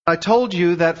I told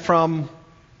you that from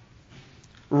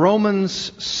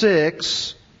Romans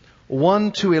 6,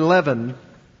 1 to 11,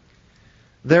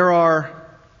 there are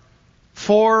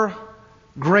 4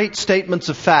 great statements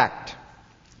of fact,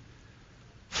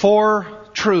 4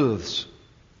 truths,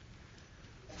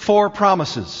 4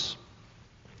 promises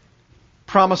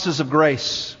of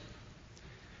grace.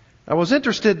 I was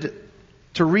interested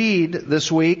to read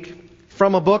this week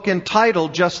from a book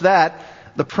entitled just that,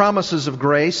 The Promises of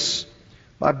Grace,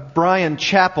 by Bryan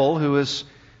Chapell, who is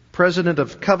president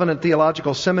of Covenant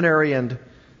Theological Seminary in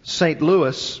St.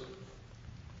 Louis,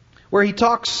 where he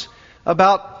talks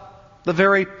about the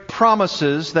very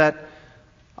promises that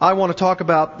I want to talk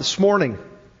about this morning.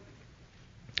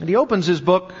 And he opens his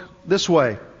book this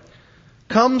way: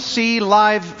 "Come see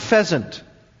live pheasant.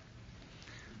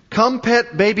 Come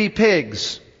pet baby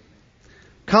pigs.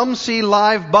 Come see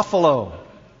live buffalo.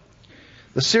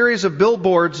 The series of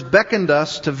billboards beckoned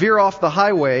us to veer off the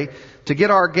highway to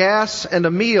get our gas and a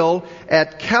meal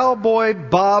at Cowboy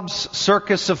Bob's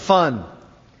Circus of Fun."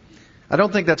 I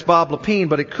don't think that's Bob Lepine,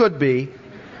 but it could be.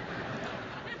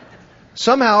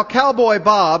 Somehow, Cowboy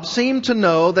Bob seemed to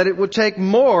know that it would take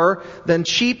more than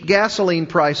cheap gasoline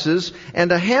prices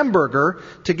and a hamburger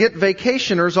to get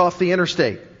vacationers off the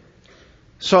interstate.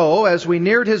 So, as we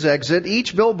neared his exit,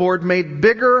 each billboard made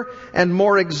bigger and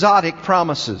more exotic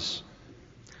promises.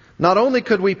 Not only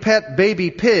could we pet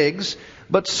baby pigs,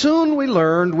 but soon we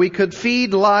learned we could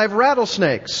feed live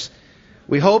rattlesnakes.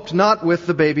 We hoped not with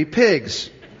the baby pigs.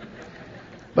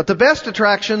 But the best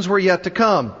attractions were yet to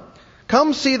come.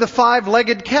 "Come see the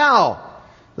 5-legged cow,"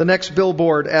 the next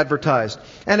billboard advertised.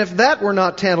 And if that were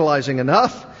not tantalizing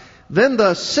enough, then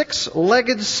the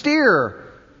 6-legged steer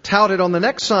touted on the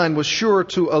next sign was sure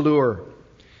to allure.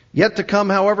 Yet to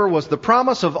come, however, was the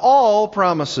promise of all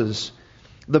promises,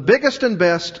 the biggest and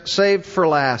best saved for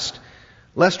last.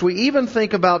 Lest we even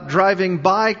think about driving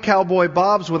by Cowboy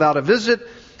Bob's without a visit,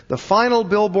 the final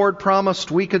billboard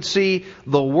promised we could see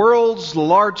the world's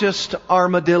largest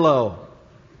armadillo.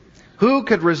 Who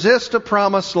could resist a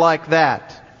promise like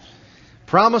that?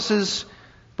 Promises,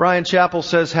 Bryan Chapell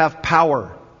says, have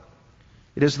power.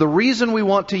 It is the reason we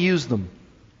want to use them.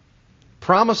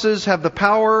 Promises have the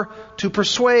power to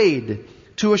persuade,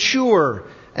 to assure,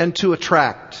 and to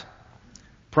attract.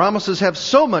 Promises have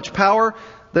so much power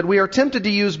that we are tempted to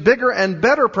use bigger and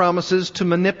better promises to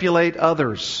manipulate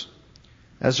others.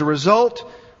 As a result,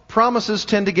 promises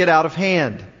tend to get out of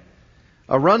hand.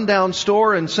 A rundown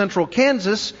store in central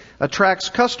Kansas attracts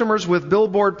customers with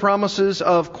billboard promises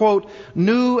of, quote,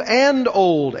 "new and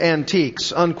old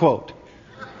antiques," unquote.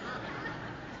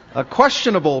 A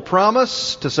questionable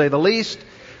promise, to say the least,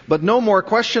 but no more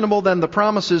questionable than the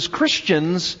promises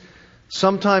Christians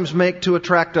sometimes make to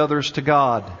attract others to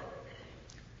God.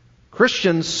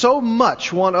 Christians so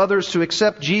much want others to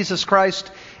accept Jesus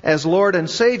Christ as Lord and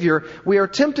Savior, we are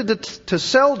tempted to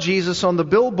sell Jesus on the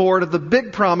billboard of the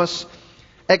big promise: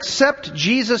 accept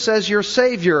Jesus as your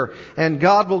Savior and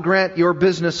God will grant your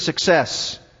business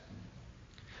success.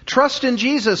 Trust in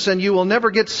Jesus and you will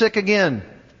never get sick again.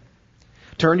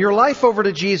 Turn your life over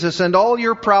to Jesus and all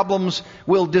your problems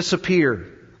will disappear.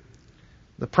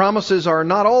 The promises are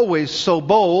not always so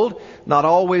bold, not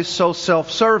always so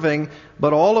self-serving,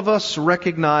 but all of us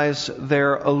recognize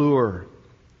their allure.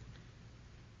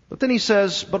 But then he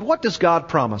says, but what does God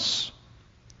promise?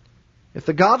 If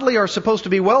the godly are supposed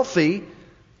to be wealthy,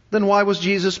 then why was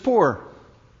Jesus poor?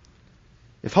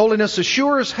 If holiness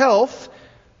assures health,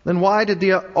 then why did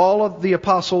all of the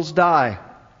apostles die?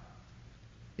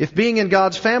 If being in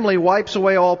God's family wipes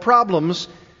away all problems,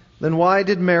 then why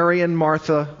did Mary and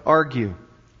Martha argue?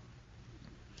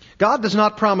 God does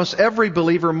not promise every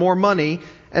believer more money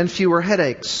and fewer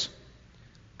headaches.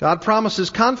 God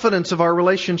promises confidence of our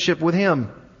relationship with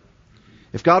Him.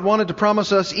 If God wanted to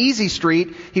promise us easy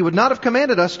street, He would not have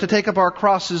commanded us to take up our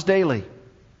crosses daily.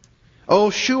 Oh,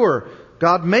 sure,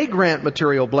 God may grant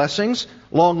material blessings,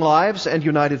 long lives, and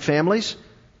united families.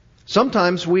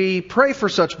 Sometimes we pray for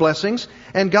such blessings,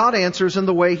 and God answers in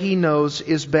the way He knows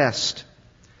is best.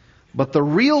 But the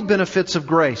real benefits of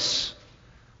grace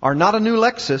are not a new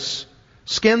Lexus,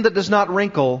 skin that does not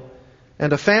wrinkle,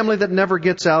 and a family that never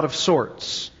gets out of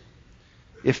sorts.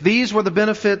 If these were the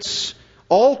benefits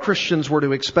all Christians were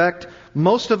to expect,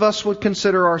 most of us would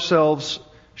consider ourselves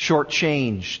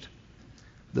shortchanged.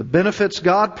 The benefits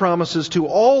God promises to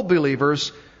all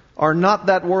believers are not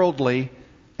that worldly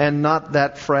and not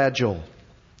that fragile.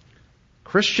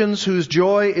 Christians whose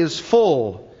joy is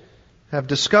full have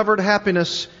discovered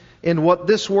happiness in what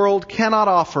this world cannot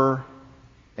offer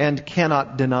and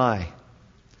cannot deny.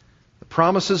 The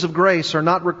promises of grace are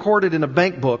not recorded in a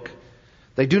bank book.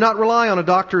 They do not rely on a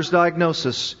doctor's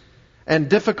diagnosis, and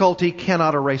difficulty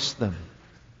cannot erase them.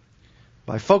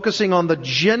 By focusing on the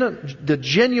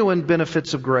genuine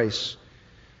benefits of grace,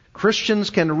 Christians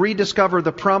can rediscover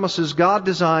the promises God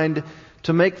designed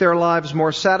to make their lives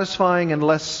more satisfying and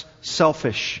less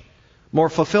selfish, more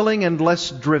fulfilling and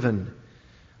less driven,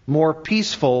 more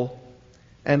peaceful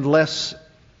and less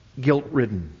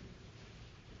guilt-ridden.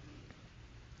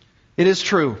 It is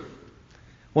true,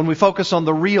 when we focus on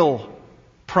the real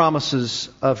promises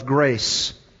of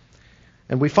grace,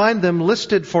 and we find them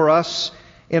listed for us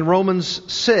in Romans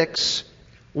 6,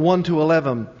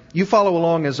 1-11. You follow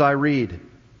along as I read.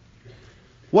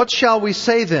 What shall we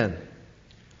say then?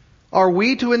 Are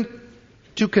we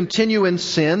to continue in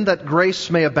sin that grace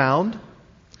may abound?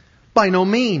 By no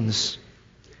means.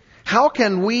 How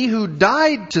can we who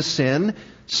died to sin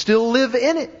still live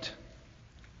in it?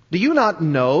 Do you not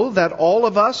know that all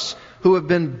of us who have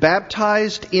been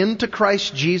baptized into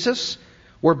Christ Jesus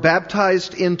were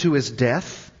baptized into His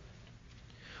death?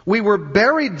 We were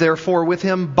buried, therefore, with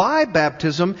Him by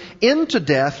baptism into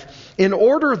death, in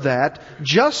order that,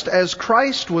 just as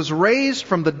Christ was raised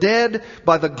from the dead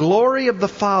by the glory of the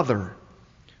Father,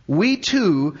 we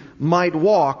too might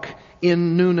walk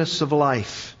in newness of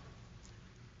life.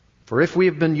 For if we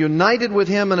have been united with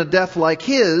Him in a death like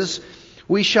His,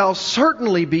 we shall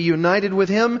certainly be united with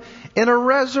Him in a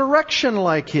resurrection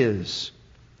like His.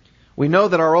 We know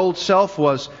that our old self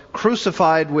was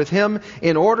crucified with Him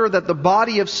in order that the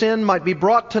body of sin might be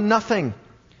brought to nothing,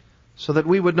 so that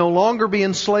we would no longer be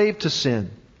enslaved to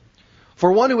sin.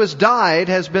 For one who has died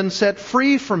has been set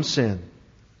free from sin.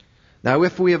 Now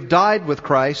if we have died with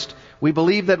Christ, we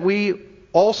believe that we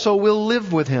also will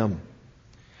live with Him.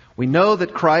 We know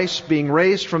that Christ, being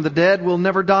raised from the dead, will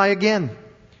never die again.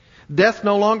 Death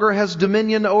no longer has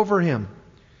dominion over Him.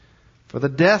 For the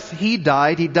death He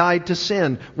died to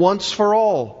sin, once for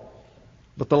all.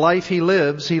 But the life He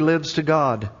lives to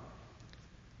God.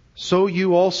 So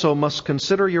you also must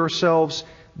consider yourselves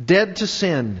dead to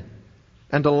sin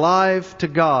and alive to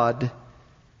God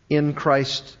in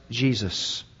Christ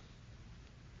Jesus.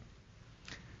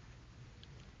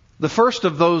 The first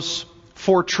of those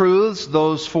 4 truths,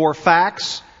 those 4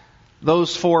 facts,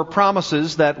 those 4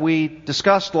 promises that we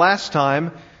discussed last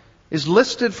time is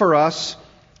listed for us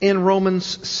in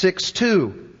Romans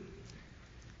 6:2.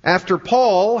 After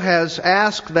Paul has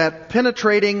asked that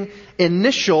penetrating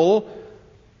initial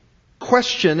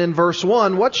question in verse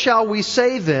 1, what shall we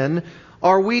say then?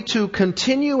 Are we to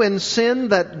continue in sin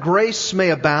that grace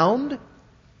may abound?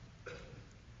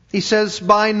 He says,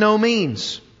 by no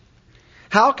means.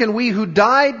 How can we who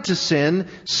died to sin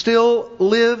still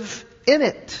live in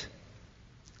it?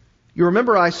 You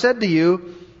remember I said to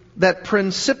you that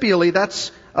principially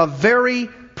that's a very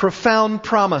profound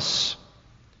promise.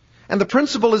 And the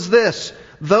principle is this: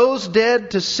 those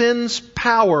dead to sin's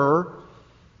power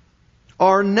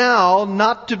are now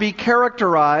not to be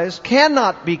characterized,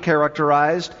 cannot be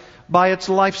characterized by its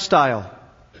lifestyle.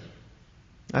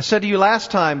 I said to you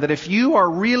last time that if you are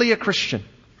really a Christian,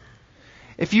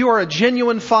 if you are a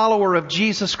genuine follower of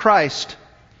Jesus Christ,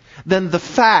 then the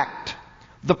fact,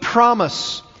 the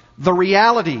promise, the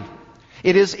reality,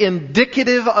 it is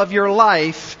indicative of your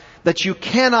life that you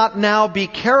cannot now be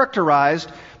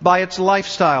characterized by its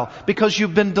lifestyle because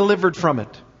you've been delivered from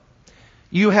it.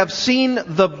 You have seen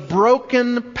the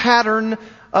broken pattern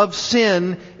of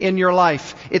sin in your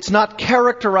life. It's not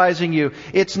characterizing you.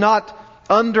 It's not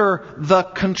under the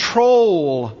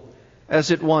control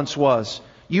as it once was.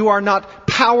 You are not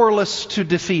powerless to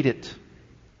defeat it.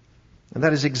 And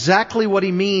that is exactly what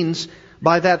he means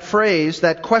by that phrase,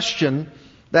 that question,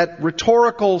 that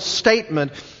rhetorical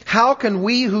statement. How can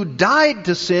we who died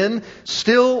to sin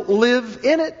still live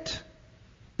in it?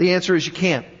 The answer is you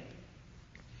can't.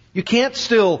 You can't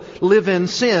still live in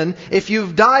sin if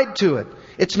you've died to it.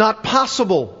 It's not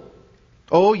possible.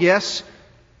 Oh yes,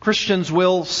 Christians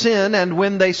will sin, and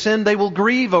when they sin, they will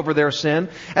grieve over their sin,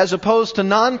 as opposed to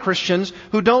non-Christians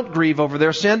who don't grieve over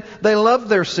their sin. They love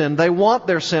their sin. They want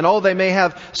their sin. Oh, they may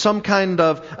have some kind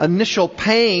of initial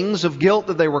pangs of guilt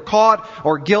that they were caught,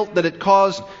 or guilt that it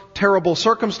caused terrible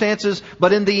circumstances,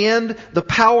 but in the end, the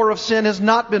power of sin has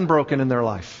not been broken in their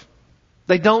life.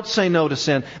 They don't say no to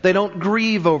sin. They don't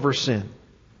grieve over sin.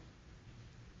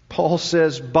 Paul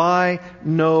says, by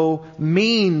no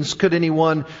means could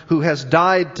anyone who has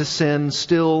died to sin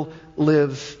still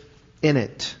live in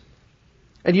it.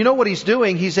 And you know what he's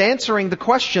doing? He's answering the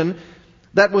question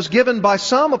that was given by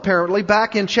some apparently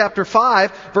back in chapter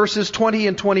 5, verses 20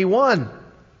 and 21.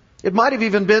 It might have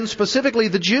even been specifically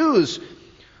the Jews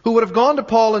who would have gone to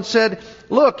Paul and said,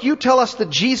 look, you tell us that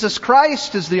Jesus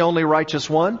Christ is the only righteous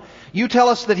one. You tell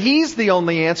us that He's the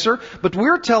only answer, but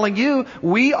we're telling you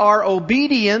we are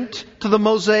obedient to the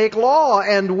Mosaic law.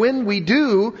 And when we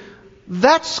do,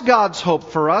 that's God's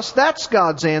hope for us. That's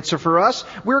God's answer for us.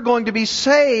 We're going to be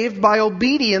saved by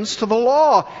obedience to the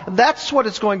law. That's what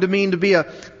it's going to mean to be a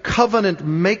covenant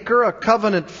maker, a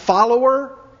covenant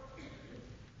follower.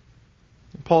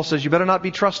 Paul says you better not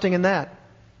be trusting in that.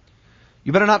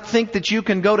 You better not think that you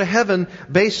can go to heaven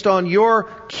based on your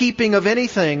keeping of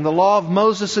anything, the law of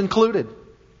Moses included.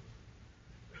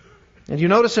 And you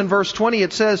notice in verse 20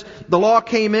 it says, the law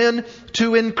came in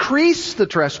to increase the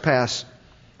trespass.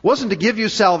 It wasn't to give you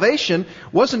salvation,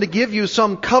 wasn't to give you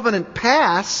some covenant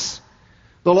pass.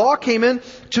 The law came in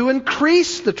to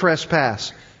increase the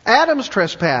trespass. Adam's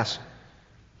trespass.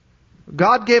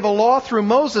 God gave a law through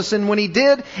Moses, and when He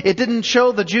did, it didn't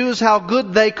show the Jews how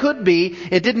good they could be.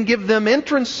 It didn't give them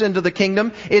entrance into the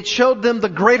kingdom. It showed them the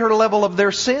greater level of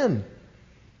their sin.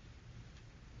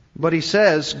 But He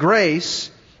says,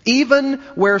 grace, even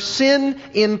where sin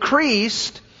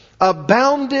increased,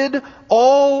 abounded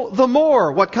all the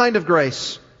more. What kind of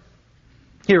grace?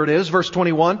 Here it is, verse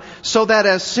 21. So that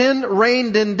as sin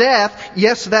reigned in death,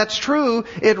 yes, that's true,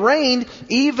 it reigned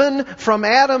even from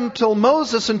Adam till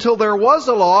Moses until there was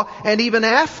a law, and even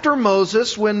after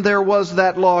Moses when there was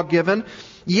that law given.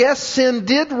 Yes, sin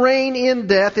did reign in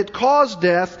death, it caused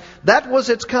death, that was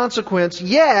its consequence,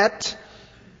 yet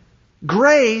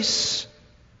grace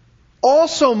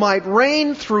also might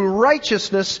reign through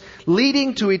righteousness,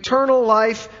 leading to eternal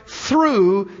life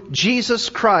through Jesus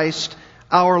Christ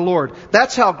our Lord.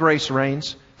 That's how grace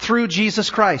reigns, through Jesus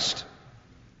Christ.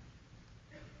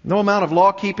 No amount of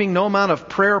law keeping, no amount of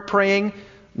prayer praying,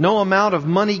 no amount of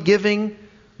money giving,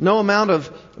 no amount of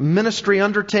ministry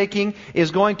undertaking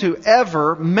is going to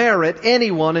ever merit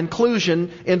anyone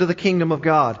inclusion into the kingdom of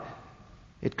God.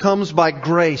 It comes by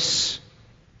grace.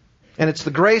 And it's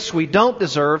the grace we don't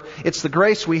deserve, it's the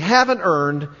grace we haven't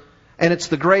earned, and it's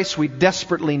the grace we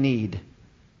desperately need.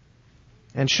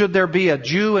 And should there be a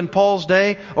Jew in Paul's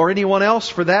day, or anyone else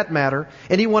for that matter,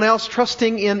 anyone else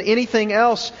trusting in anything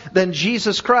else than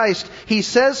Jesus Christ, he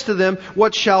says to them,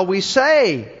 what shall we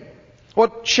say?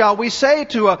 What shall we say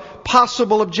to a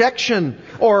possible objection,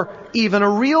 or even a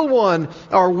real one?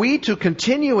 Are we to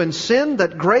continue in sin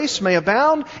that grace may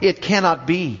abound? It cannot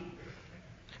be.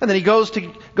 And then he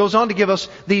goes on to give us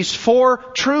these four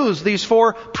truths, these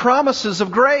four promises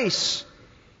of grace.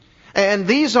 And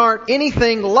these aren't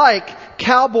anything like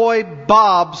Cowboy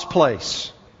Bob's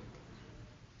place.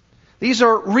 These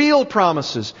are real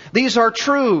promises. These are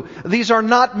true. These are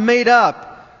not made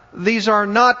up. These are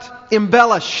not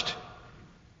embellished.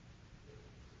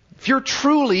 If you're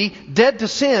truly dead to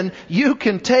sin, you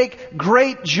can take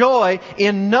great joy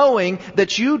in knowing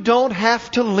that you don't have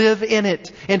to live in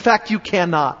it. In fact, you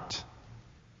cannot.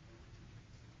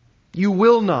 You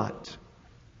will not.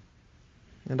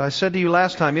 And I said to you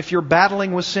last time, if you're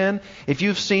battling with sin, if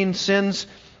you've seen sin's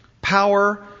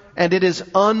power and it is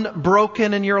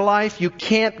unbroken in your life, you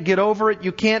can't get over it,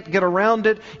 you can't get around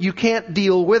it, you can't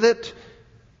deal with it,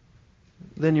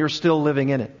 then you're still living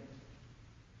in it.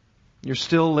 You're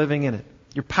still living in it.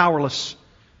 You're powerless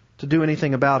to do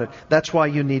anything about it. That's why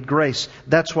you need grace.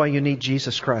 That's why you need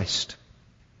Jesus Christ.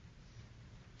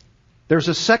 There's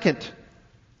a second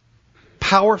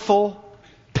powerful,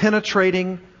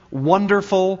 penetrating,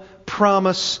 wonderful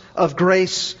promise of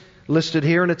grace listed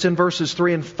here, and it's in verses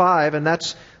 3 and 5, and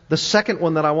that's the second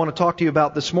one that I want to talk to you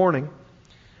about this morning.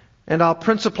 And I'll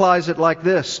principalize it like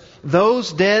this.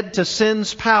 Those dead to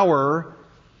sin's power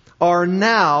are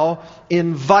now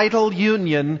in vital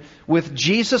union with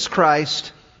Jesus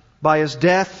Christ by His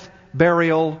death,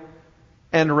 burial,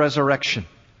 and resurrection.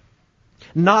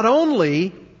 Not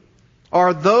only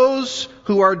are those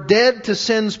who are dead to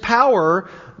sin's power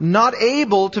not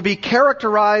able to be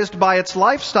characterized by its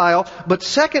lifestyle, but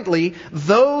secondly,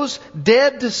 those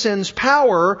dead to sin's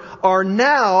power are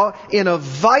now in a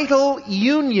vital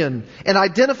union, an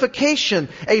identification,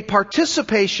 a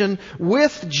participation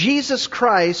with Jesus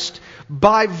Christ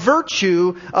by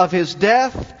virtue of His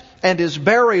death and His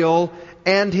burial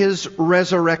and His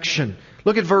resurrection.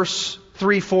 Look at verse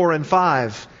 3, 4, and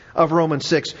 5 of Romans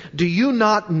 6. Do you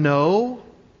not know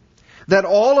that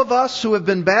all of us who have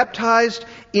been baptized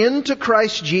into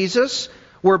Christ Jesus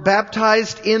were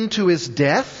baptized into His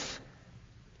death?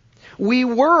 We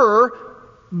were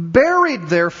buried,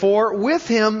 therefore, with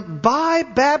Him by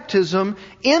baptism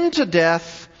into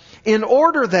death, in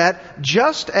order that,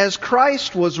 just as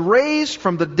Christ was raised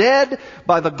from the dead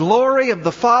by the glory of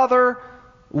the Father,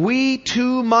 we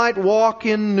too might walk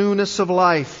in newness of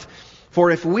life. For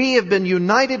if we have been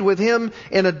united with Him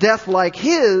in a death like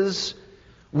His,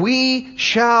 we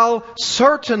shall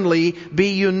certainly be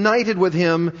united with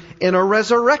Him in a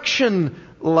resurrection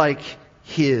like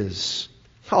His.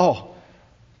 Oh,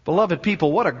 beloved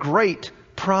people, what a great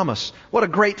promise. What a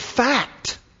great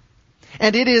fact.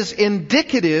 And it is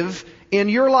indicative in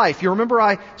your life. You remember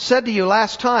I said to you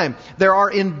last time, there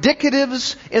are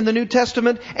indicatives in the New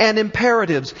Testament and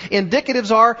imperatives.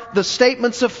 Indicatives are the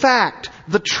statements of fact,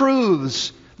 the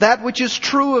truths, that which is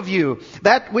true of you,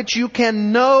 that which you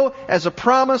can know as a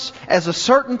promise, as a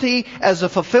certainty, as a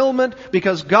fulfillment,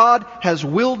 because God has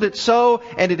willed it so,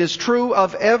 and it is true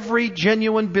of every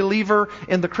genuine believer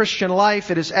in the Christian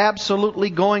life. It is absolutely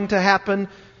going to happen.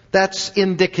 That's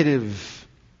indicative.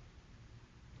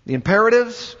 The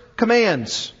imperatives,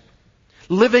 commands.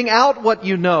 Living out what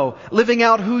you know, living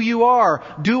out who you are,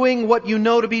 doing what you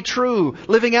know to be true,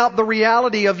 living out the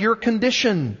reality of your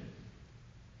condition.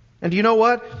 And you know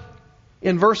what?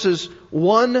 In verses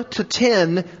 1 to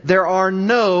 10, there are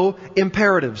no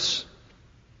imperatives.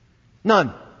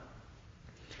 None.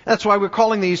 That's why we're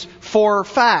calling these 4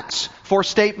 facts, 4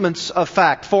 statements of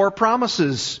fact, 4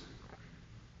 promises.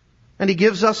 And he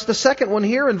gives us the second one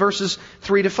here in verses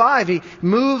 3 to 5. He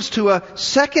moves to a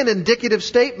second indicative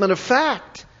statement of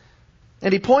fact.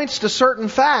 And he points to certain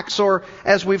facts, or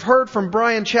as we've heard from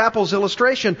Brian Chappell's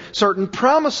illustration, certain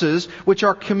promises which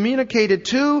are communicated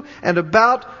to and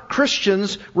about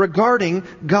Christians regarding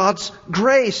God's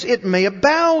grace. It may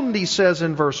abound, he says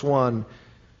in verse 1.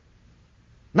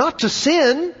 Not to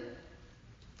sin,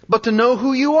 but to know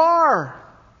who you are.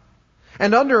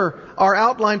 And under our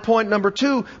outline point number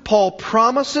 2, Paul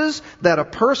promises that a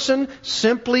person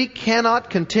simply cannot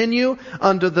continue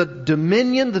under the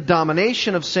dominion, the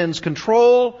domination of sin's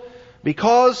control,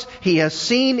 because he has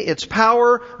seen its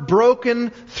power broken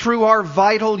through our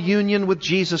vital union with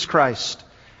Jesus Christ.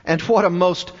 And what a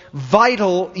most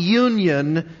vital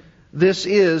union this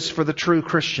is for the true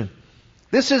Christian.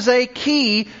 This is a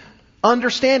key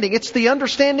understanding. It's the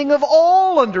understanding of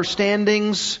all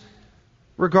understandings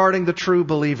regarding the true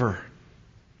believer.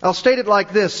 I'll state it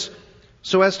like this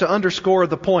so as to underscore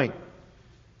the point.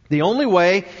 The only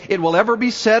way it will ever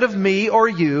be said of me or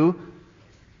you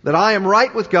that I am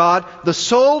right with God, the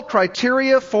sole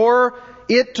criteria for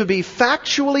it to be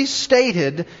factually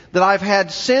stated that I've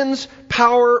had sin's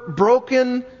power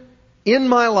broken in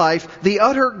my life, the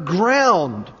utter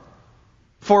ground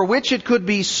for which it could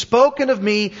be spoken of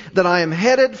me that I am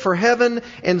headed for heaven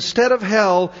instead of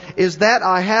hell, is that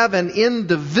I have an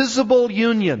indivisible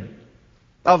union,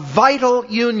 a vital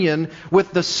union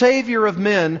with the Savior of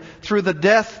men through the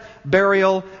death,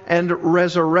 burial, and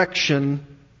resurrection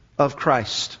of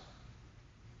Christ.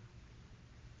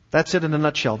 That's it in a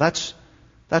nutshell. That's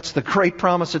the great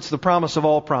promise. It's the promise of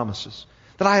all promises.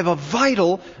 That I have a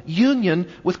vital union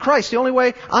with Christ. The only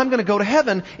way I'm going to go to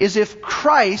heaven is if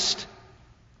Christ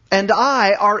and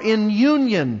I are in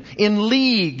union, in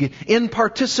league, in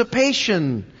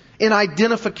participation, in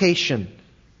identification.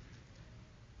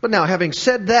 But now, having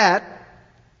said that,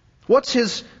 what's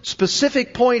his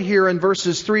specific point here in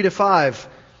verses 3 to 5?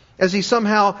 As he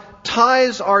somehow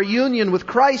ties our union with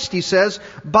Christ, he says,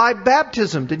 by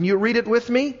baptism. Didn't you read it with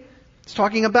me? It's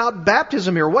talking about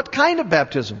baptism here. What kind of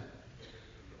baptism?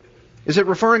 Is it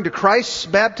referring to Christ's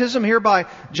baptism here by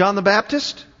John the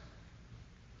Baptist?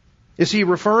 Is he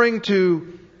referring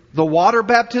to the water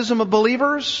baptism of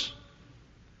believers?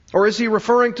 Or is he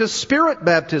referring to Spirit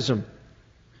baptism,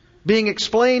 being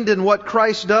explained in what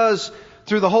Christ does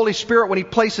through the Holy Spirit when He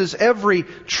places every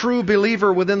true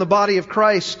believer within the body of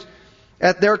Christ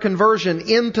at their conversion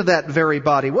into that very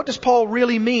body? What does Paul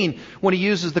really mean when he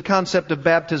uses the concept of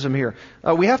baptism here?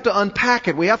 We have to unpack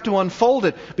it. We have to unfold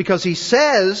it, because he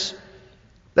says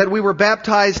that we were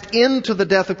baptized into the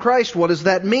death of Christ. What does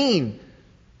that mean?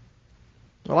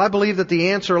 Well, I believe that the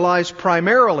answer lies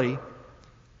primarily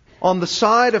on the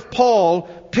side of Paul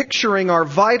picturing our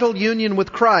vital union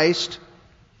with Christ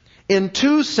in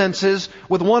 2 senses,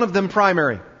 with one of them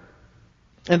primary,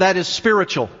 and that is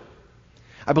spiritual.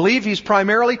 I believe he's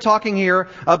primarily talking here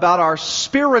about our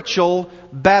spiritual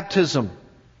baptism.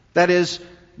 That is,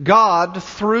 God,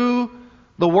 through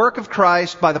the work of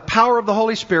Christ, by the power of the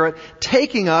Holy Spirit,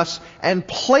 taking us and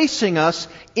placing us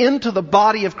into the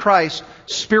body of Christ,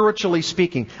 spiritually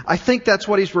speaking. I think that's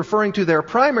what he's referring to there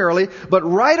primarily, but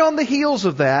right on the heels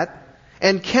of that,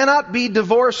 and cannot be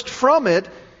divorced from it,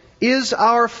 is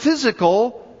our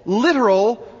physical,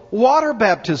 literal water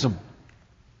baptism.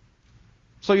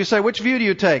 So you say, which view do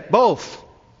you take? Both.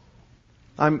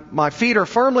 My feet are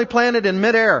firmly planted in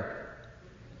midair.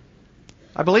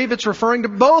 I believe it's referring to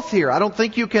both here. I don't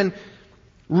think you can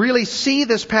really see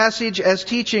this passage as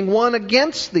teaching one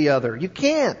against the other. You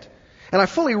can't. And I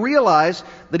fully realize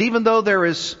that even though there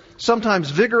is sometimes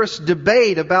vigorous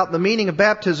debate about the meaning of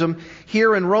baptism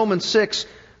here in Romans 6,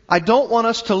 I don't want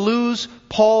us to lose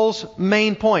Paul's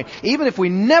main point. Even if we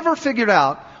never figured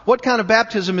out what kind of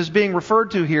baptism is being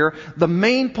referred to here, the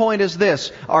main point is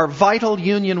this: our vital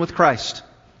union with Christ.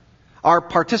 Our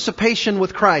participation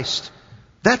with Christ.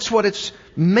 That's what it's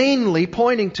mainly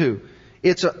pointing to.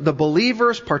 It's the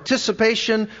believer's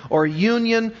participation or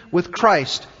union with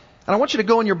Christ. And I want you to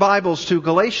go in your Bibles to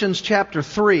Galatians chapter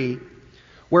 3,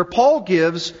 where Paul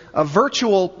gives a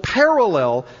virtual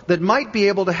parallel that might be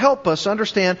able to help us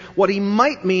understand what he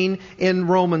might mean in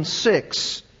Romans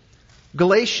 6.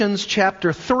 Galatians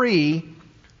chapter 3,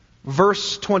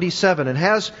 verse 27. It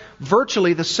has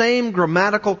virtually the same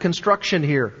grammatical construction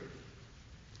here.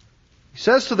 He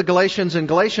says to the Galatians in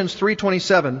Galatians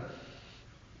 3:27,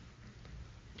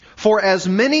 "For as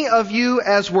many of you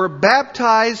as were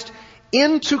baptized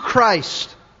into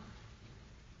Christ,"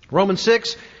 Romans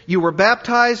 6, you were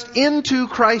baptized into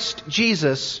Christ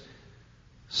Jesus.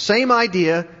 Same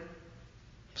idea,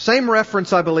 same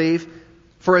reference, I believe.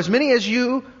 "For as many as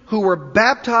you who were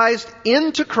baptized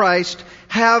into Christ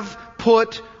have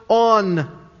put on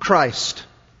Christ."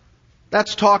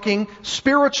 That's talking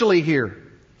spiritually here.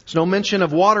 There's no mention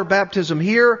of water baptism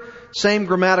here. Same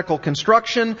grammatical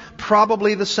construction.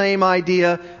 Probably the same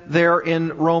idea there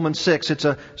in Romans 6. It's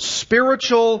a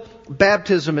spiritual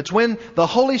baptism. It's when the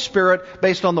Holy Spirit,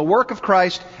 based on the work of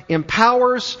Christ,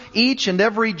 empowers each and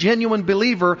every genuine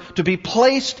believer to be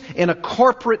placed in a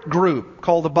corporate group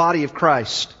called the body of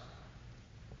Christ.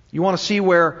 You want to see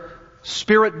where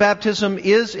Spirit baptism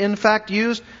is in fact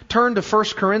used? Turn to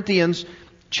 1 Corinthians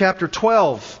chapter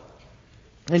 12.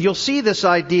 And you'll see this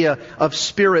idea of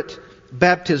Spirit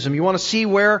baptism. You want to see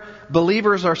where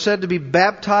believers are said to be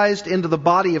baptized into the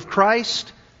body of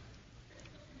Christ?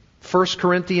 1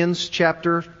 Corinthians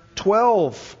chapter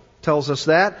 12 tells us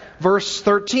that. Verse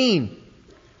 13.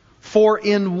 "For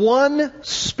in one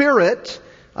Spirit,"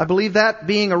 I believe that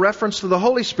being a reference to the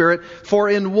Holy Spirit, "for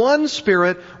in one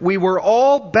Spirit we were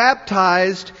all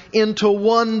baptized into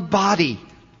one body."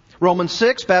 Romans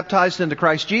 6, baptized into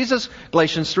Christ Jesus.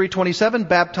 Galatians 3:27,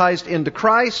 baptized into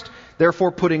Christ,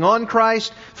 therefore putting on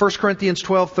Christ. 1 Corinthians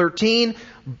 12:13,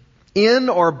 in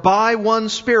or by one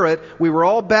Spirit we were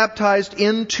all baptized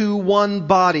into one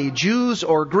body, Jews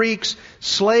or Greeks,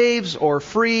 slaves or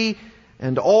free,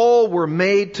 and all were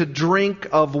made to drink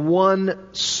of one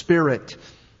Spirit.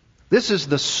 This is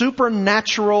the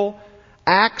supernatural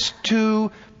Acts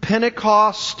 2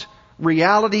 Pentecost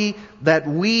reality that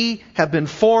we have been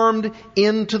formed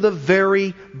into the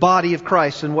very body of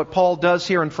Christ. And what Paul does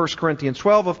here in 1 Corinthians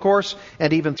 12, of course,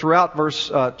 and even throughout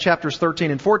chapters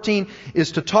 13 and 14,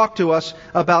 is to talk to us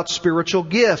about spiritual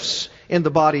gifts in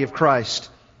the body of Christ.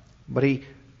 But he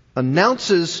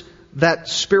announces that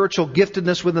spiritual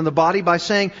giftedness within the body by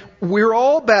saying, we're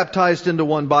all baptized into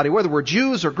one body, whether we're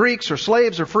Jews or Greeks or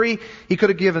slaves or free. He could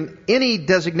have given any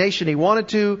designation he wanted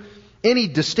to, any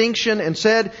distinction, and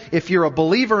said, if you're a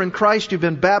believer in Christ, you've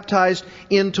been baptized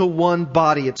into one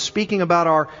body. It's speaking about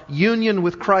our union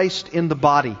with Christ in the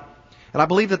body. And I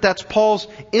believe that that's Paul's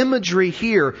imagery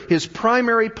here, his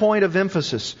primary point of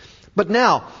emphasis. But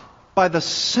now, by the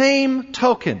same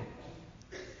token,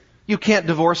 you can't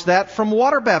divorce that from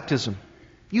water baptism.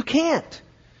 You can't.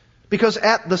 Because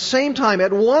at the same time,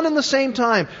 at one and the same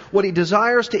time, what he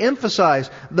desires to emphasize,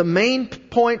 the main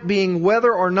point being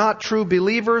whether or not true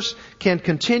believers can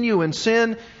continue in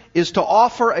sin, is to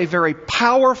offer a very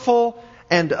powerful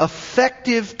and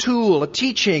effective tool, a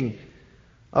teaching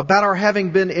about our having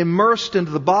been immersed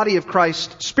into the body of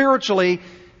Christ spiritually.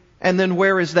 And then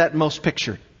where is that most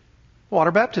pictured?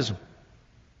 Water baptism.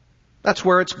 That's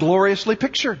where it's gloriously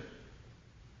pictured.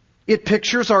 It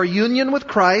pictures our union with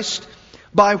Christ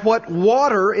by what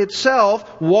water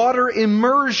itself, water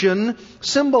immersion,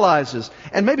 symbolizes.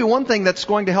 And maybe one thing that's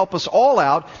going to help us all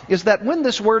out is that when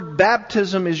this word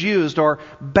baptism is used, or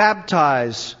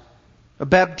baptize,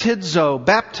 baptizo,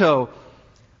 bapto,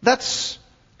 that's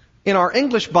in our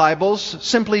English Bibles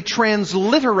simply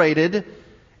transliterated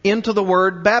into the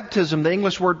word baptism, the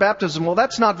English word baptism. Well,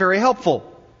 that's not very helpful.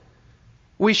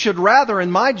 We should rather, in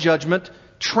my judgment,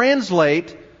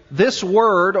 translate this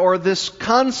word or this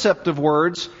concept of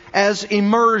words as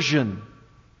immersion.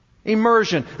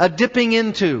 Immersion, a dipping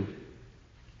into,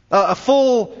 a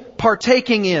full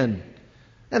partaking in.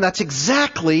 And that's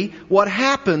exactly what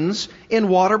happens in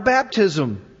water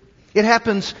baptism. It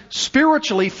happens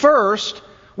spiritually first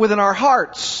within our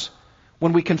hearts.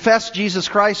 When we confess Jesus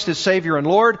Christ as Savior and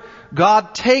Lord,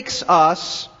 God takes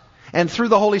us And through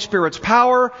the Holy Spirit's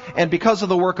power, and because of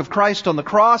the work of Christ on the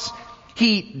cross,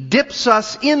 He dips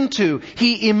us into,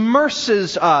 He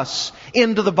immerses us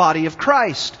into the body of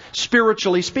Christ,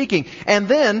 spiritually speaking. And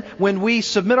then, when we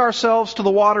submit ourselves to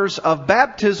the waters of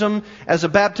baptism as a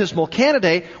baptismal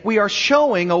candidate, we are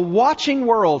showing a watching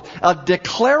world, a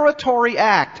declaratory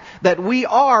act that we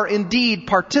are indeed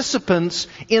participants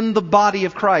in the body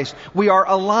of Christ. We are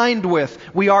aligned with,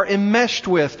 we are enmeshed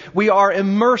with, we are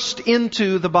immersed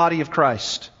into the body of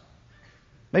Christ.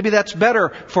 Maybe that's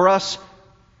better for us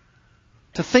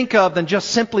to think of than just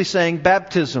simply saying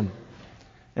baptism.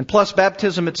 And plus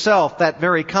baptism itself, that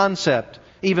very concept,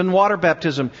 even water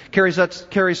baptism,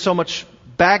 carries so much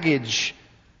baggage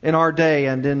in our day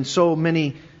and in so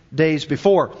many days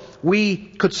before. We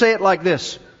could say it like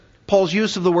this. Paul's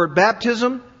use of the word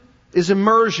baptism is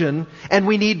immersion, and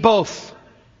we need both.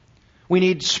 We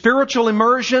need spiritual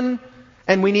immersion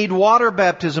and we need water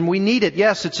baptism. We need it.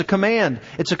 Yes, it's a command.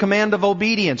 It's a command of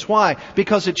obedience. Why?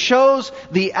 Because it shows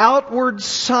the outward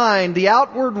sign, the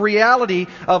outward reality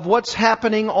of what's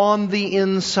happening on the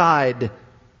inside.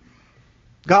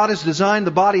 God has designed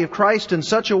the body of Christ in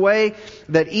such a way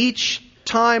that each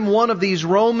time one of these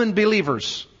Roman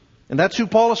believers, and that's who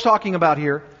Paul is talking about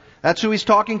here, that's who he's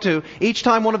talking to, each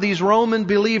time one of these Roman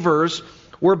believers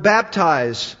were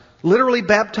baptized, literally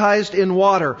baptized in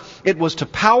water, it was to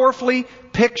powerfully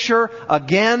picture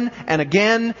again and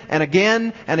again and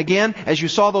again and again, as you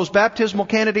saw those baptismal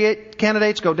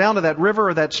candidates go down to that river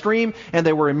or that stream and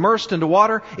they were immersed into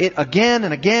water, it again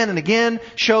and again and again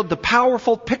showed the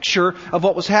powerful picture of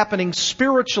what was happening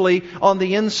spiritually on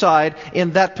the inside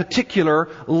in that particular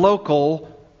local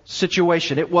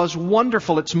situation. It was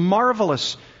wonderful. It's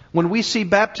marvelous. When we see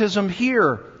baptism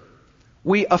here,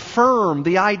 we affirm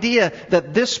the idea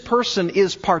that this person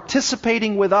is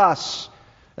participating with us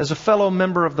as a fellow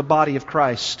member of the body of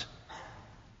Christ.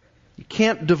 You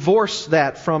can't divorce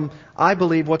that from, I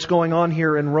believe, what's going on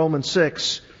here in Romans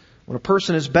 6. When a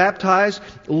person is baptized,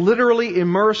 literally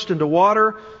immersed into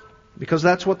water, because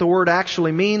that's what the word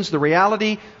actually means, the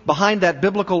reality behind that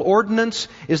biblical ordinance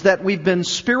is that we've been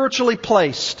spiritually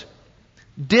placed,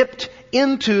 dipped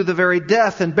into the very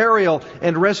death and burial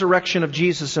and resurrection of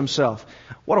Jesus Himself.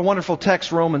 What a wonderful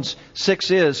text Romans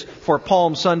 6 is for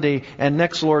Palm Sunday and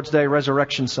next Lord's Day,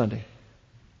 Resurrection Sunday.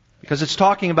 Because it's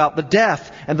talking about the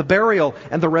death and the burial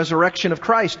and the resurrection of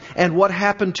Christ and what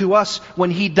happened to us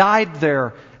when He died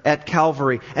there at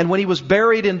Calvary and when He was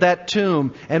buried in that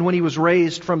tomb and when He was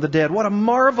raised from the dead. What a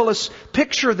marvelous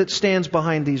picture that stands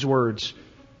behind these words.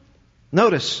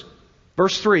 Notice,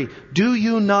 verse 3, do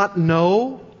you not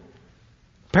know?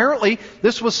 Apparently,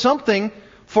 this was something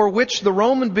for which the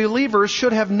Roman believers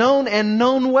should have known and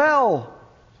known well.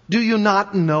 Do you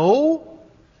not know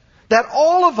that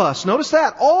all of us, notice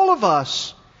that, all of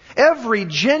us, every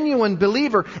genuine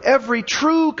believer, every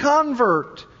true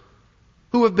convert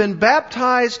who have been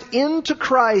baptized into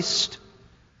Christ,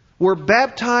 were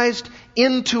baptized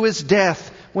into His death.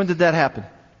 When did that happen?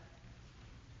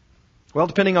 Well,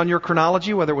 depending on your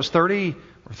chronology, whether it was 30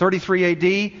 or 33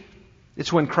 AD,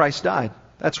 it's when Christ died.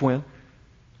 That's when.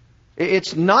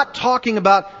 It's not talking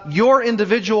about your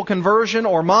individual conversion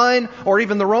or mine or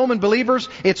even the Roman believers.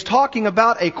 It's talking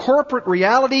about a corporate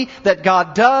reality that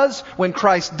God does when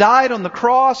Christ died on the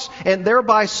cross and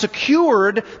thereby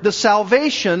secured the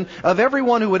salvation of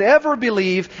everyone who would ever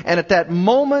believe. And at that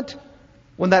moment,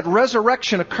 when that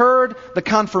resurrection occurred, the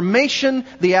confirmation,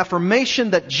 the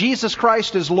affirmation that Jesus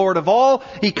Christ is Lord of all,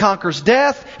 He conquers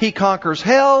death, He conquers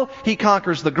hell, He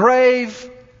conquers the grave.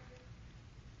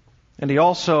 And He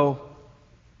also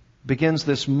begins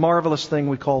this marvelous thing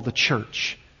we call the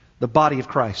church, the body of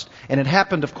Christ. And it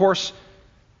happened, of course,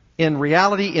 in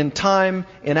reality, in time,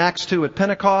 in Acts 2 at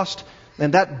Pentecost.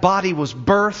 And that body was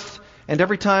birthed. And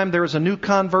every time there is a new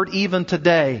convert, even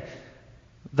today,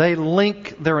 they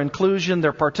link their inclusion,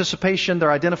 their participation,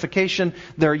 their identification,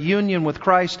 their union with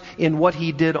Christ in what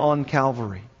He did on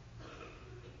Calvary.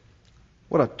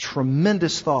 What a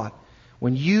tremendous thought.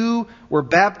 When you were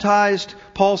baptized,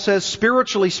 Paul says,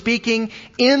 spiritually speaking,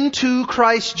 into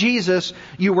Christ Jesus,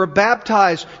 you were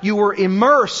baptized, you were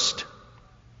immersed,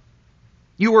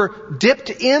 you were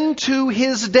dipped into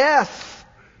His death,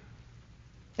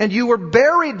 and you were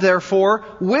buried, therefore,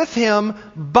 with Him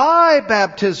by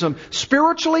baptism,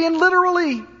 spiritually and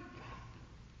literally,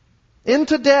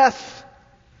 into death.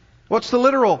 What's the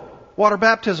literal? Water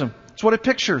baptism. It's what it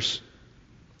pictures.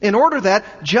 In order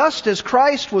that, just as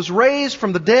Christ was raised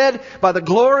from the dead by the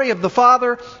glory of the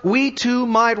Father, we too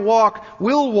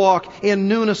will walk in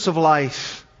newness of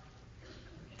life.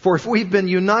 For if we've been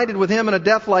united with Him in a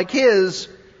death like His,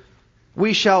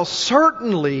 we shall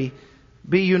certainly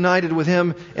be united with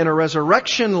Him in a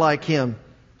resurrection like Him.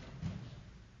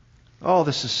 Oh,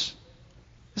 this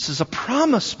is a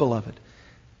promise, beloved.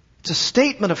 It's a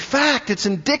statement of fact. It's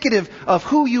indicative of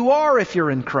who you are if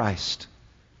you're in Christ.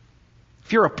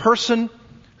 If you're a person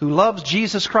who loves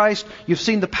Jesus Christ, you've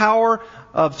seen the power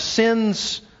of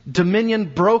sin's dominion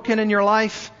broken in your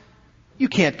life, you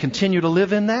can't continue to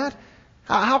live in that.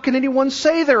 How can anyone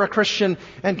say they're a Christian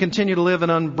and continue to live an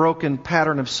unbroken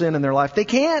pattern of sin in their life? They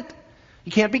can't.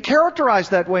 You can't be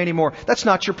characterized that way anymore. That's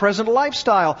not your present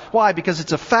lifestyle. Why? Because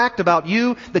it's a fact about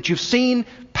you that you've seen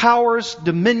power's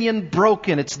dominion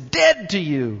broken. It's dead to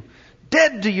you.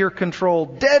 Dead to your control.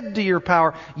 Dead to your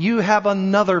power. You have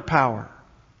another power.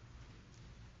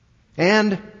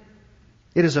 And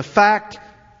it is a fact.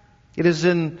 It is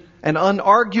an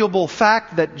unarguable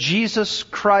fact that Jesus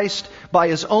Christ, by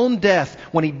His own death,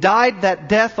 when He died that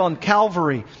death on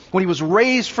Calvary, when He was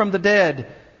raised from the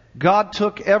dead, God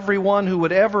took everyone who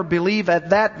would ever believe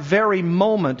at that very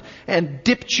moment and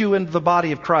dipped you into the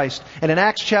body of Christ. And in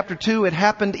Acts chapter 2, it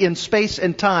happened in space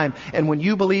and time. And when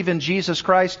you believe in Jesus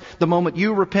Christ, the moment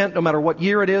you repent, no matter what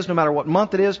year it is, no matter what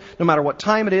month it is, no matter what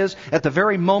time it is, at the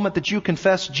very moment that you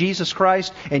confess Jesus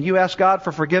Christ and you ask God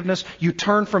for forgiveness, you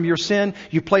turn from your sin,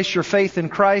 you place your faith in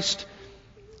Christ.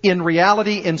 In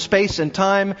reality, in space and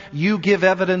time, you give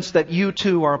evidence that you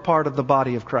too are a part of the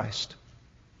body of Christ.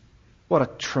 What a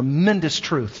tremendous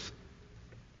truth.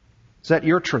 Is that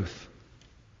your truth?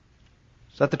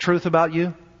 Is that the truth about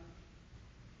you?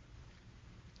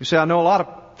 You say, I know a lot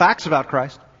of facts about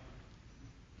Christ.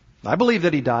 I believe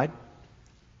that He died.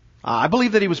 I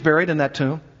believe that He was buried in that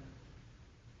tomb.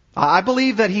 I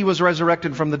believe that He was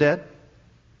resurrected from the dead. It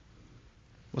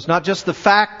was not just the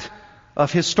fact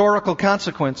of historical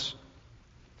consequence.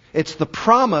 It's the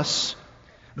promise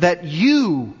that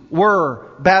you were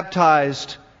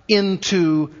baptized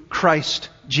into Christ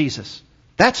Jesus.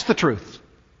 That's the truth.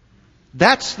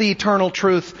 That's the eternal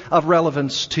truth of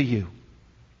relevance to you.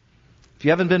 If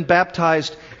you haven't been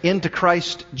baptized into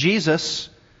Christ Jesus,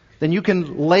 then you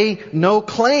can lay no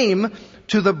claim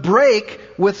to the break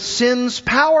with sin's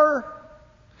power.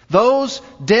 Those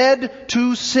dead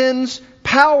to sin's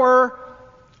power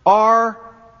are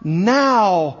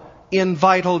now in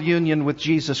vital union with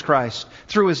Jesus Christ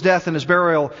through His death and His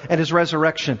burial and His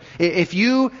resurrection. If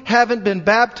you haven't been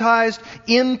baptized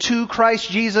into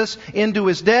Christ Jesus, into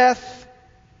His death,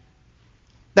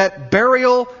 that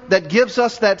burial that gives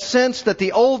us that sense that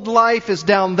the old life is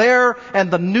down there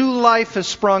and the new life has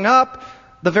sprung up,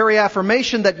 the very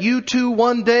affirmation that you too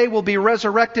one day will be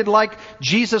resurrected like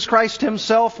Jesus Christ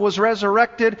Himself was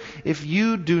resurrected. If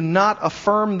you do not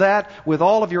affirm that with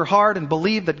all of your heart and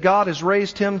believe that God has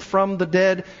raised Him from the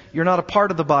dead, you're not a part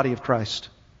of the body of Christ.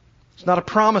 It's not a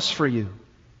promise for you.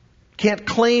 You can't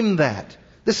claim that.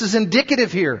 This is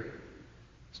indicative here.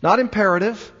 It's not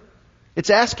imperative.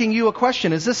 It's asking you a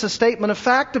question. Is this a statement of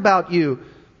fact about you?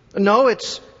 No,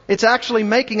 it's actually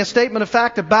making a statement of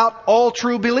fact about all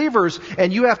true believers.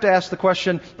 And you have to ask the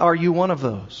question, are you one of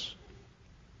those?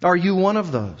 Are you one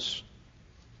of those?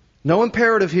 No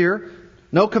imperative here.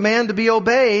 No command to be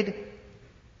obeyed.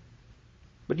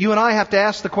 But you and I have to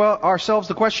ask ourselves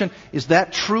the question, is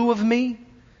that true of me?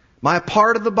 Am I a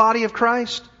part of the body of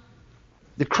Christ?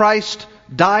 Did Christ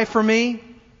die for me?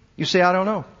 You say, I don't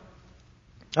know.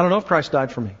 I don't know if Christ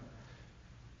died for me.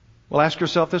 Well, ask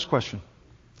yourself this question.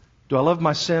 Do I love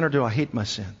my sin or do I hate my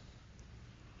sin?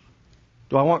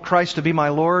 Do I want Christ to be my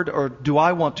Lord or do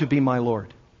I want to be my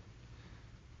Lord?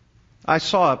 I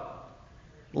saw a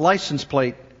license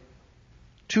plate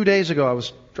 2 days ago. I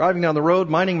was driving down the road,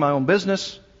 minding my own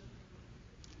business,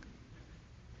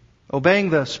 obeying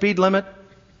the speed limit,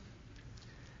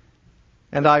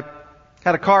 and I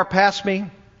had a car pass me,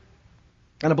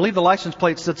 and I believe the license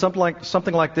plate said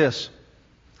something like this: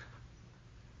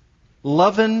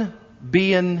 "Lovin'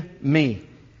 bein' me.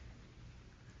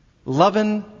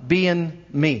 Lovin' bein'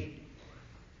 me."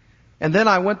 And then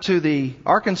I went to the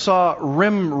Arkansas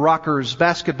Rim Rockers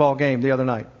basketball game the other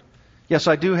night. Yes,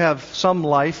 I do have some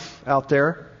life out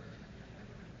there.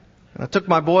 And I took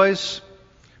my boys.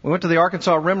 We went to the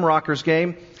Arkansas Rim Rockers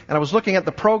game, and I was looking at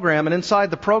the program, and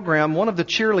inside the program, one of the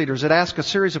cheerleaders had asked a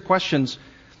series of questions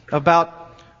about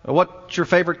what's your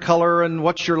favorite color and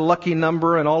what's your lucky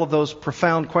number and all of those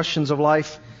profound questions of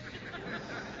life.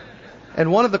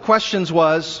 And one of the questions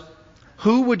was,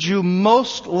 who would you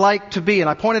most like to be? And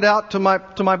I pointed out to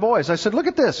my boys. I said, look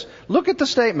at this. Look at the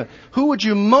statement. Who would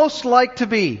you most like to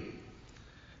be?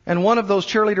 And one of those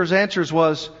cheerleaders' answers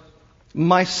was,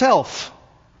 myself.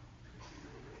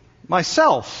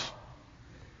 Myself.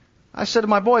 I said to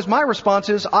my boys, my response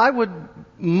is, I would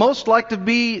most like to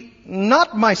be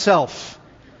not myself.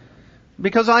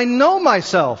 because I know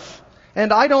myself,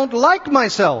 and I don't like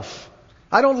myself.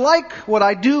 I don't like what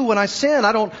I do when I sin.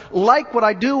 I don't like what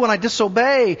I do when I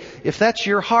disobey. If that's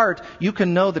your heart, you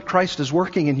can know that Christ is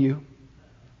working in you.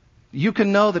 You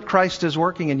can know that Christ is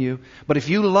working in you. But if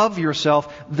you love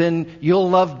yourself, then you'll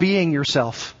love being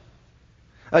yourself.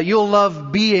 You'll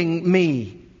love being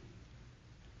me.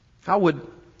 How would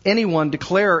anyone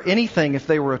declare anything if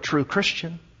they were a true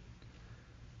Christian?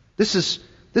 This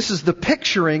is the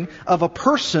picturing of a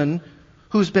person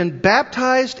who's been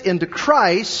baptized into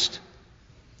Christ,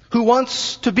 who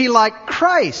wants to be like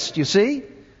Christ, you see?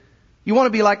 You want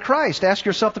to be like Christ. Ask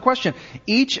yourself the question,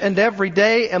 each and every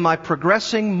day am I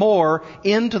progressing more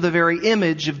into the very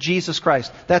image of Jesus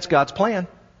Christ? That's God's plan.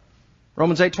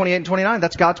 Romans 8:28 and 29,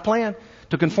 that's God's plan.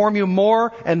 To conform you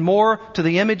more and more to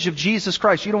the image of Jesus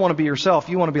Christ. You don't want to be yourself,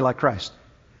 you want to be like Christ.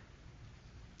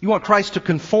 You want Christ to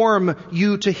conform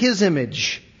you to His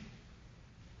image.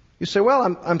 You say,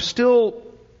 well, I'm still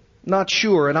not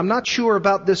sure, and I'm not sure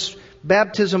about this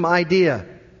baptism idea.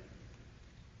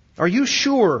 Are you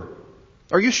sure?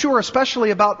 Are you sure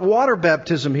especially about water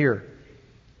baptism here?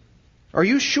 Are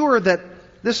you sure that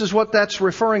this is what that's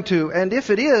referring to? And if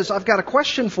it is, I've got a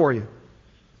question for you.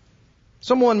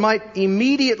 Someone might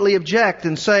immediately object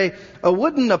and say,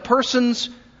 wouldn't a person's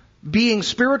being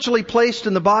spiritually placed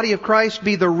in the body of Christ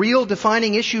be the real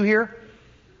defining issue here?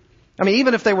 I mean,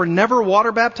 even if they were never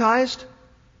water baptized?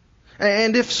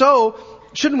 And if so,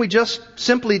 shouldn't we just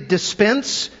simply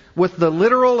dispense with the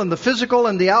literal and the physical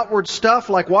and the outward stuff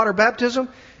like water baptism?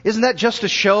 Isn't that just a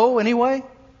show anyway?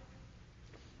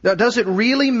 Now, does it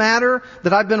really matter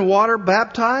that I've been water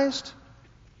baptized?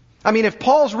 I mean, if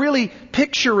Paul's really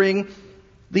picturing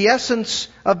the essence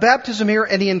of baptism here,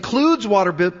 and he includes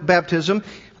water baptism,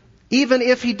 even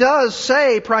if he does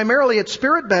say primarily it's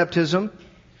spirit baptism,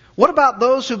 what about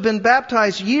those who've been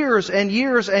baptized years and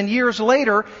years and years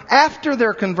later after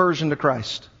their conversion to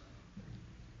Christ?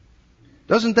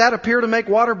 Doesn't that appear to make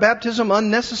water baptism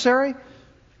unnecessary?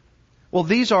 Well,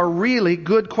 these are really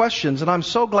good questions, and I'm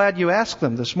so glad you asked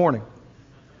them this morning.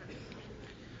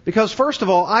 Because first of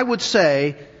all, I would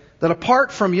say that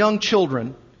apart from young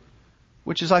children,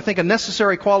 which is, I think, a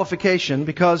necessary qualification,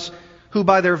 because who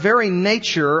by their very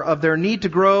nature of their need to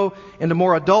grow into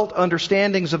more adult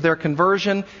understandings of their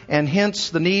conversion, and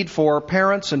hence the need for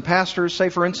parents and pastors, say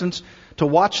for instance, to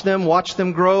watch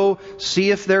them grow,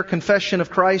 see if their confession of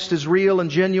Christ is real and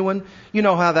genuine. You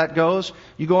know how that goes.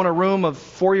 You go in a room of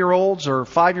 4-year-olds or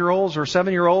 5-year-olds or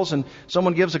 7-year-olds, and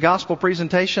someone gives a gospel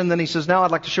presentation. Then he says, now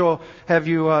I'd like to have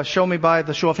you show me by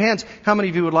the show of hands, how many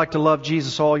of you would like to love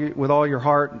Jesus with all your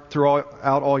heart throughout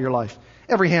all your life?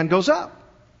 Every hand goes up.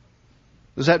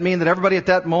 Does that mean that everybody at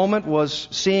that moment was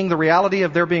seeing the reality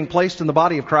of their being placed in the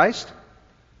body of Christ?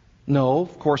 No,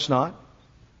 of course not.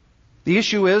 The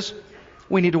issue is,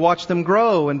 we need to watch them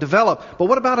grow and develop. But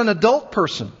what about an adult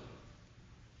person?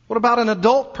 What about an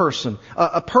adult person?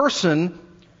 A person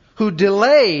who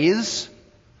delays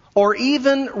or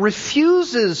even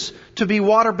refuses to be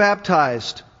water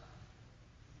baptized.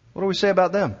 What do we say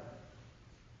about them?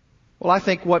 Well, I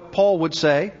think what Paul would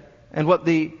say and what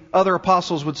the other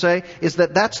apostles would say is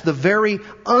that that's the very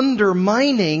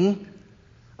undermining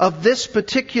of this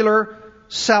particular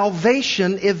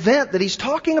salvation event that he's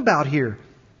talking about here.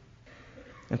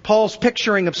 And Paul's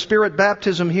picturing of Spirit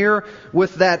baptism here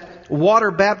with that water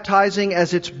baptizing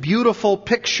as its beautiful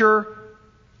picture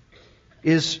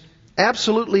is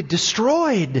absolutely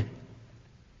destroyed.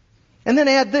 And then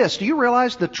add this. Do you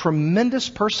realize the tremendous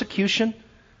persecution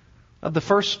of the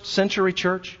first century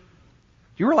church?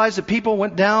 Do you realize that people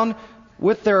went down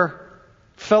with their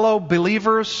fellow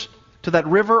believers to that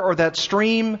river or that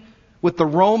stream with the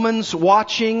Romans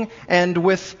watching and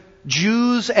with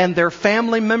Jews and their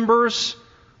family members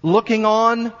looking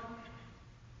on?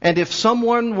 And if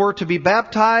someone were to be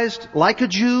baptized like a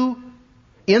Jew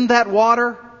in that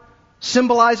water,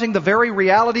 symbolizing the very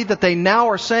reality that they now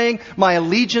are saying, my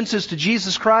allegiance is to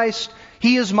Jesus Christ,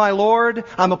 He is my Lord,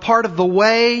 I'm a part of the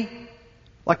way,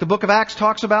 like the book of Acts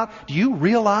talks about, do you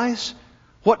realize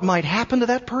what might happen to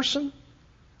that person?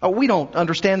 We don't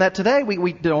understand that today.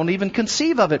 We don't even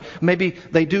conceive of it. Maybe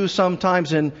they do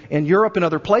sometimes in Europe and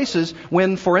other places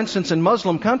when, for instance, in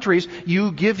Muslim countries,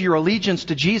 you give your allegiance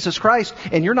to Jesus Christ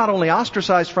and you're not only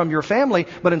ostracized from your family,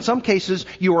 but in some cases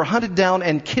you are hunted down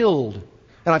and killed.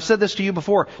 And I've said this to you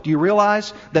before. Do you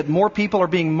realize that more people are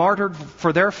being martyred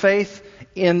for their faith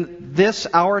in this,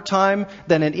 our time,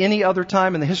 than in any other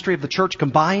time in the history of the church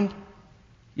combined?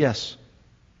 Yes.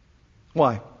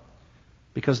 Why?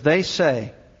 Because they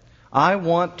say, I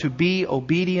want to be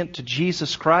obedient to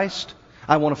Jesus Christ.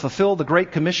 I want to fulfill the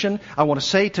Great Commission. I want to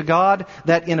say to God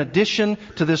that in addition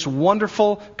to this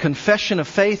wonderful confession of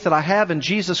faith that I have in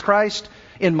Jesus Christ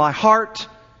in my heart,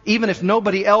 even if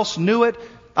nobody else knew it,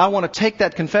 I want to take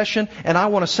that confession and I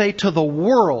want to say to the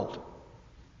world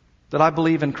that I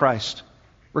believe in Christ,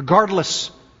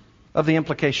 regardless of the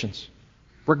implications,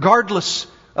 regardless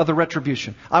of the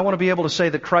retribution. I want to be able to say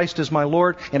that Christ is my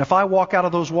Lord, and if I walk out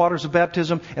of those waters of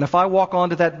baptism, and if I walk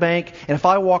onto that bank, and if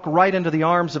I walk right into the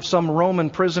arms of some Roman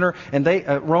prisoner, and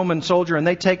Roman soldier, and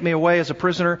they take me away as a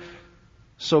prisoner,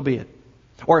 so be it.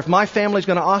 Or if my family's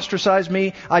going to ostracize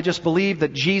me, I just believe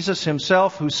that Jesus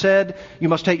Himself, who said, you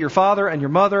must hate your father and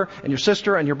your mother and your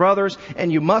sister and your brothers, and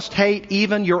you must hate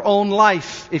even your own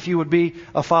life if you would be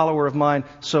a follower of mine,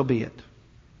 so be it.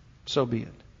 So be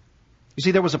it. You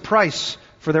see, there was a price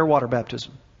for their water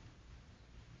baptism.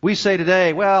 We say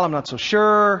today, well, I'm not so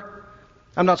sure.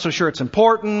 I'm not so sure it's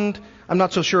important. I'm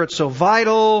not so sure it's so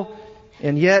vital.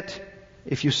 And yet,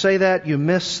 if you say that, you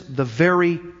miss the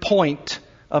very point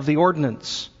of the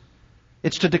ordinance.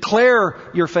 It's to declare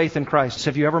your faith in Christ.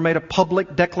 Have you ever made a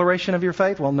public declaration of your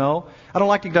faith? Well, no. I don't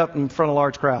like to get up in front of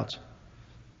large crowds.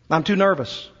 I'm too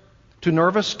nervous. Too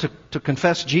nervous to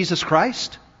confess Jesus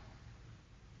Christ.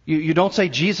 You don't say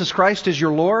Jesus Christ is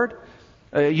your Lord.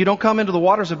 You don't come into the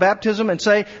waters of baptism and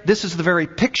say, this is the very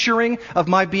picturing of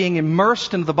my being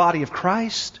immersed into the body of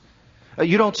Christ.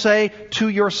 You don't say to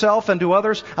yourself and to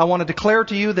others, I want to declare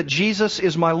to you that Jesus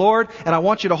is my Lord and I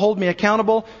want you to hold me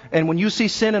accountable. And when you see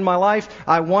sin in my life,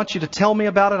 I want you to tell me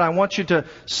about it. I want you to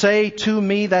say to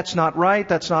me, that's not right.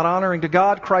 That's not honoring to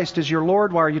God. Christ is your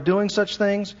Lord. Why are you doing such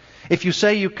things? If you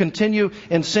say you continue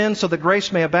in sin so that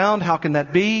grace may abound, how can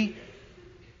that be?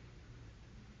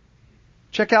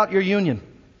 Check out your union.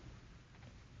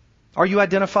 Are you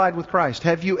identified with Christ?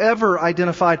 Have you ever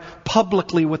identified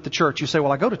publicly with the church? You say,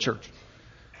 well, I go to church.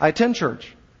 I attend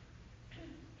church.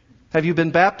 Have you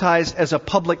been baptized as a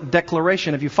public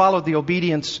declaration? Have you followed the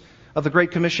obedience of the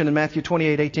Great Commission in Matthew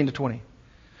 28:18-20?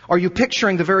 Are you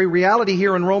picturing the very reality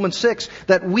here in Romans 6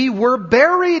 that we were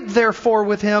buried, therefore,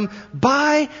 with Him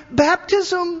by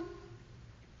baptism?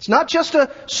 It's not just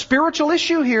a spiritual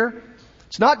issue here.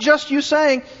 It's not just you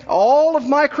saying, all of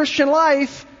my Christian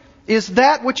life is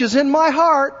that which is in my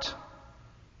heart.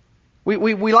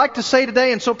 We like to say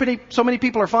today, and so many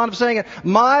people are fond of saying it,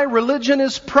 my religion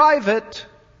is private.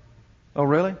 Oh,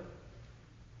 really?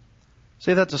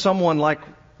 Say that to someone like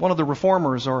one of the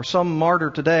reformers or some martyr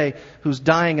today who's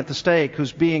dying at the stake,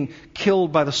 who's being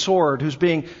killed by the sword, who's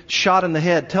being shot in the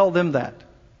head. Tell them that.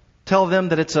 Tell them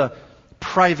that it's a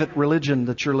private religion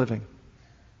that you're living.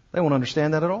 They won't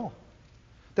understand that at all.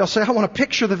 They'll say, I want to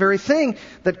picture the very thing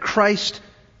that Christ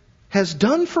has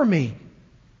done for me.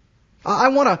 I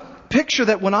want to picture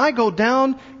that when I go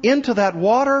down into that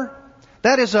water,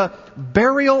 that is a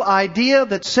burial idea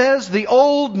that says the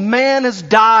old man has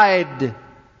died.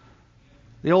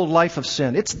 The old life of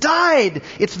sin. It's died.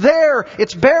 It's there.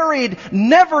 It's buried,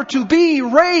 never to be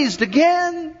raised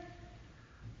again.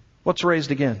 What's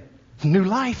raised again? New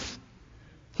life.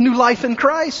 New life in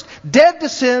Christ. Dead to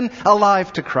sin,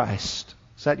 alive to Christ.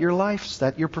 Is that your life? Is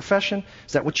that your profession?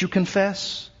 Is that what you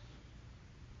confess?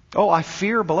 Oh, I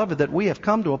fear, beloved, that we have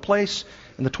come to a place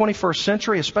in the 21st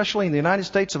century, especially in the United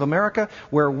States of America,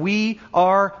 where we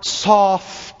are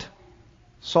soft.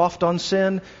 Soft on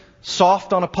sin,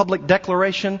 soft on a public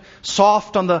declaration,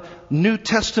 soft on the New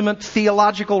Testament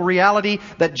theological reality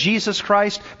that Jesus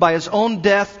Christ, by His own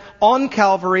death on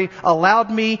Calvary,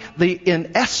 allowed me the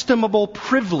inestimable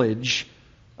privilege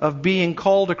of being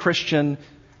called a Christian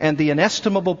and the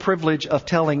inestimable privilege of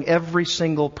telling every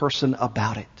single person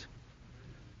about it.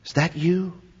 Is that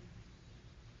you?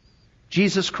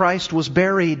 Jesus Christ was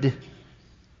buried.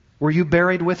 Were you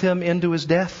buried with Him into His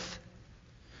death?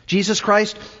 Jesus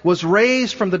Christ was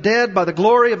raised from the dead by the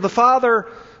glory of the Father.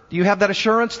 Do you have that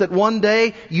assurance that one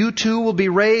day you too will be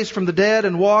raised from the dead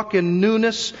and walk in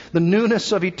newness, the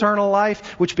newness of eternal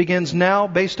life, which begins now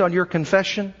based on your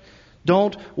confession?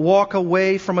 Don't walk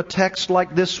away from a text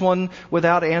like this one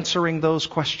without answering those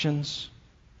questions.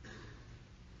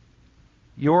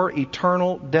 Your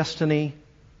eternal destiny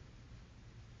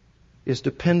is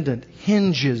dependent,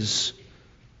 hinges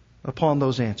upon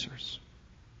those answers.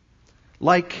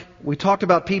 Like we talked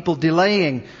about people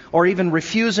delaying or even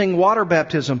refusing water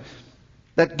baptism,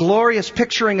 that glorious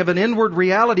picturing of an inward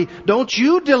reality. Don't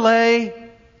you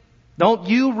delay, don't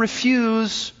you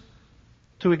refuse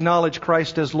to acknowledge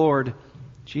Christ as Lord.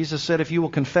 Jesus said, if you will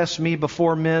confess me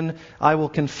before men, I will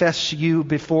confess you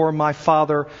before my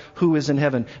Father who is in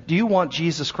heaven. Do you want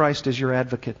Jesus Christ as your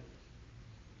advocate?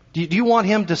 Do you want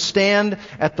Him to stand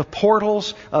at the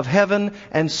portals of heaven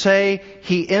and say,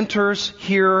 He enters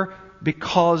here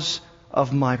because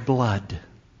of my blood.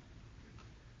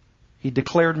 He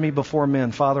declared me before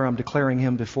men. Father, I'm declaring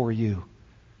him before you.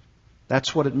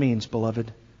 That's what it means,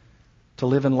 beloved, to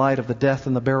live in light of the death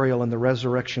and the burial and the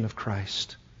resurrection of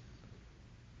Christ.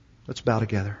 Let's bow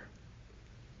together.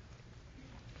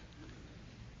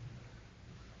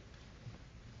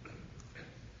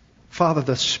 Father,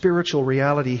 the spiritual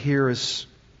reality here is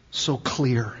so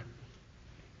clear.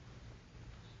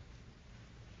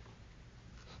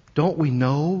 Don't we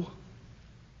know?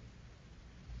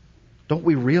 Don't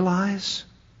we realize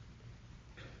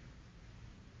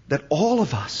that all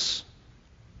of us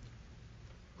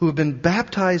who have been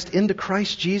baptized into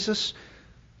Christ Jesus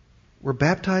were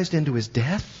baptized into His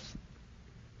death?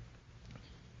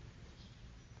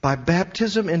 By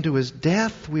baptism into His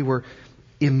death, we were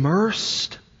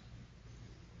immersed.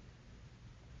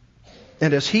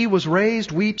 And as He was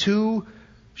raised, we too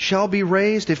shall be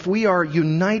raised. If we are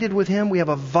united with Him, we have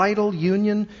a vital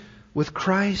union with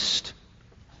Christ.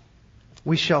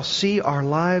 We shall see our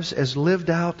lives as lived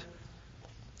out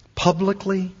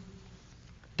publicly,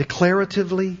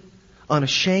 declaratively,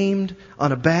 unashamed,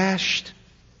 unabashed,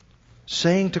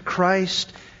 saying to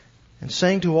Christ and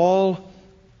saying to all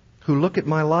who look at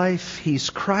my life, He's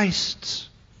Christ's.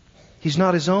 He's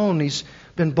not His own. He's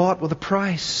been bought with a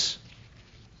price.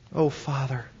 Oh,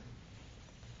 Father,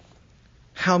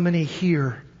 how many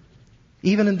here,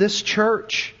 even in this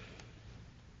church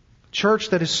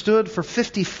that has stood for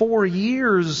 54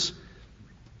 years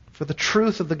for the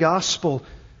truth of the gospel,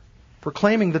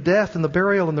 proclaiming the death and the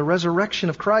burial and the resurrection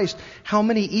of Christ, how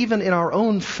many even in our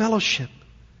own fellowship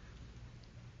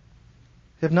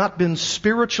have not been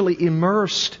spiritually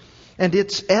immersed, and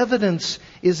its evidence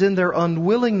is in their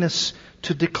unwillingness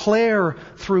to declare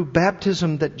through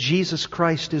baptism that Jesus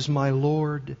Christ is my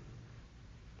Lord.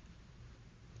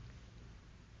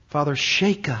 Father,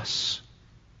 shake us.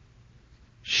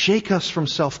 Shake us from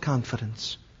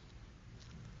self-confidence,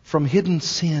 from hidden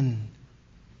sin,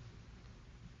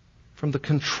 from the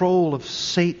control of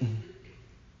Satan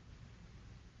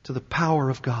to the power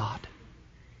of God.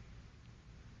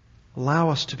 Allow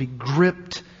us to be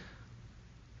gripped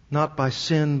not by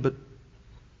sin, but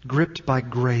gripped by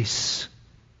grace.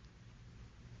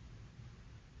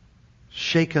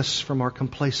 Shake us from our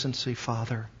complacency,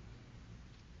 Father.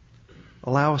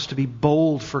 Allow us to be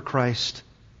bold for Christ.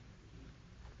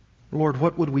 Lord,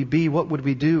 what would we be? What would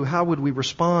we do? How would we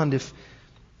respond if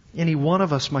any one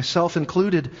of us, myself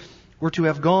included, were to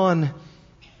have gone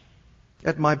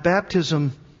at my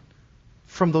baptism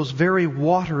from those very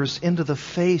waters into the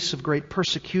face of great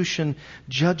persecution,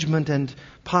 judgment, and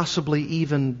possibly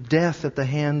even death at the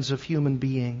hands of human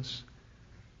beings?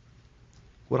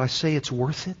 Would I say it's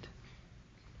worth it?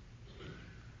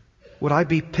 Would I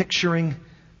be picturing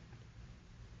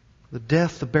the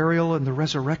death, the burial, and the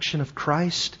resurrection of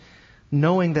Christ,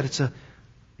 knowing that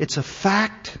it's a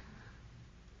fact,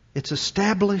 it's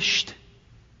established,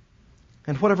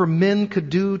 and whatever men could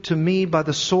do to me by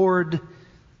the sword,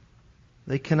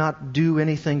 they cannot do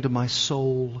anything to my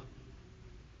soul?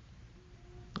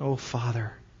 Oh,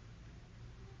 Father,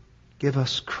 give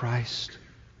us Christ.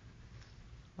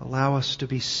 Allow us to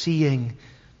be seeing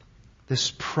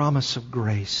this promise of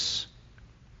grace.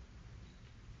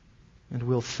 And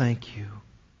we'll thank You.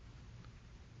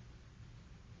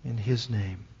 In His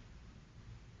name,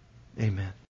 amen.